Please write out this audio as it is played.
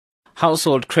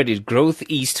Household credit growth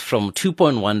eased from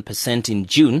 2.1% in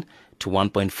June to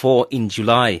 1.4% in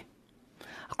July.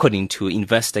 According to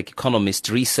Investec economist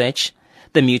research,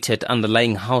 the muted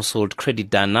underlying household credit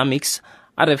dynamics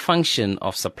are a function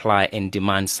of supply and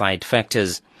demand side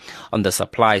factors. On the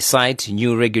supply side,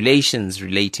 new regulations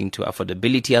relating to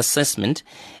affordability assessment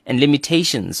and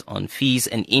limitations on fees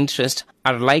and interest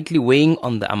are likely weighing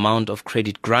on the amount of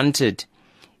credit granted.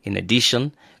 In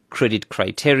addition, credit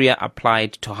criteria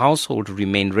applied to households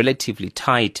remain relatively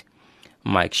tight.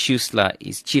 Mike Schuessler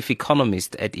is chief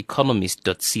economist at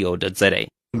economist.co.za.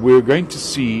 We're going to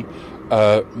see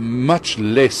much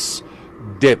less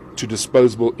debt to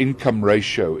disposable income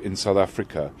ratio in South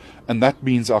Africa, and that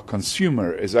means our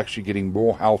consumer is actually getting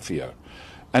more healthier.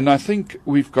 And I think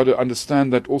we've got to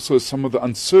understand that also some of the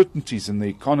uncertainties in the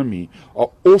economy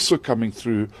are also coming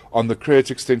through on the credit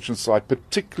extension side,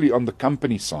 particularly on the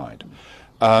company side.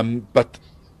 But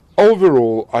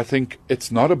overall, I think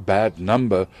it's not a bad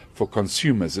number for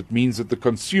consumers. It means that the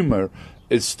consumer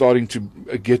is starting to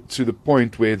get to the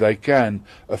point where they can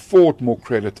afford more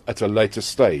credit at a later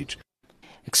stage.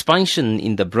 Expansion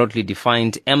in the broadly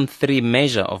defined M3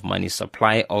 measure of money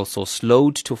supply also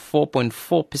slowed to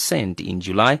 4.4% in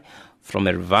July from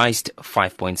a revised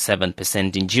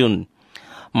 5.7% in June.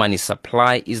 Money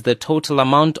supply is the total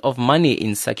amount of money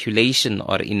in circulation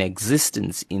or in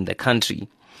existence in the country.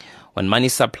 When money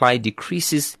supply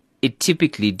decreases, it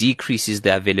typically decreases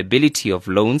the availability of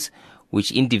loans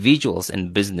which individuals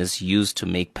and business use to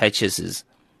make purchases.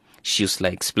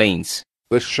 Schuessler explains.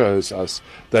 This shows us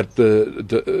that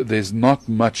there's not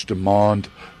much demand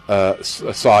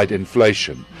side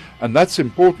inflation. And that's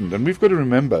important. And we've got to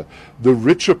remember, the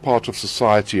richer part of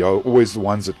society are always the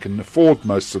ones that can afford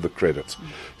most of the credit.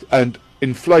 And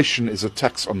inflation is a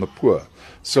tax on the poor.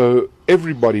 So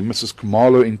everybody, Mrs.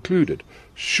 Khumalo included,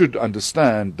 should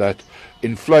understand that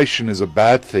inflation is a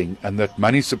bad thing and that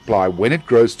money supply, when it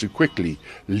grows too quickly,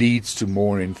 leads to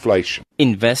more inflation.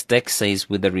 Investec says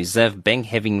with the Reserve Bank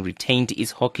having retained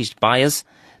its hawkish bias,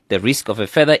 the risk of a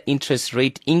further interest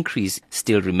rate increase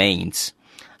still remains.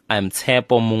 I'm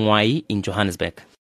Tshepo Mongoai in Johannesburg.